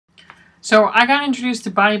So I got introduced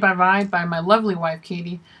to Body by Vi by my lovely wife,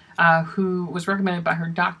 Katie, who was recommended by her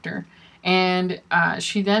doctor. And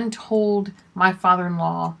she then told my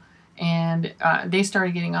father-in-law, and they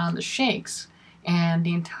started getting on the shakes. And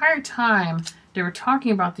the entire time they were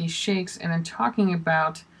talking about these shakes and then talking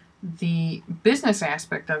about the business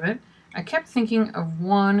aspect of it, I kept thinking of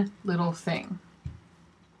one little thing.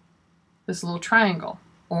 This little triangle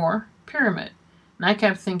or pyramid. And I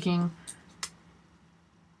kept thinking,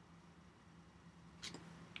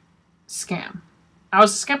 scam. I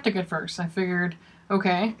was a skeptic at first. I figured,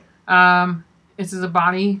 okay, this is a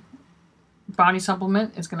body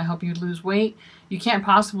supplement. It's going to help you lose weight. You can't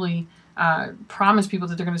possibly promise people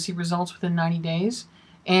that they're going to see results within 90 days.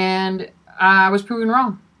 And I was proven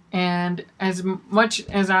wrong. And as much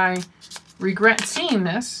as I regret seeing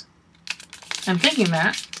this and thinking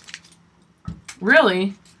that,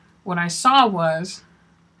 really what I saw was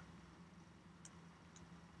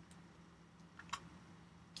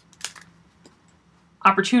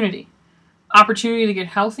opportunity. Opportunity to get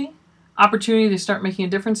healthy, opportunity to start making a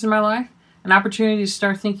difference in my life, an opportunity to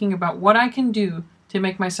start thinking about what I can do to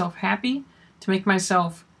make myself happy, to make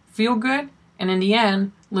myself feel good, and in the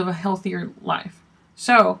end, live a healthier life.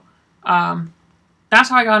 So, that's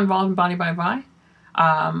how I got involved in Body by Vi.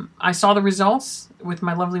 I saw the results with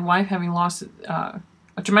my lovely wife having lost a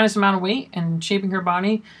tremendous amount of weight and shaping her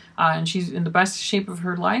body, and she's in the best shape of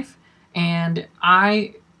her life. And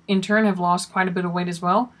I, in turn, have lost quite a bit of weight as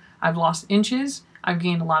well. I've lost inches, I've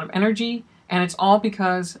gained a lot of energy, and it's all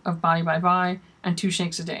because of Body by Vi and 2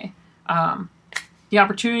 shakes a day. The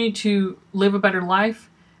opportunity to live a better life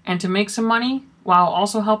and to make some money while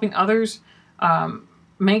also helping others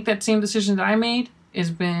make that same decision that I made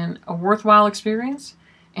has been a worthwhile experience.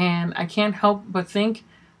 And I can't help but think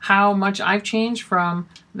how much I've changed from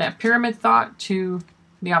that pyramid thought to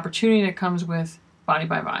the opportunity that comes with Body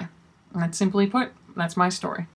by Vi. And that's simply put, that's my story.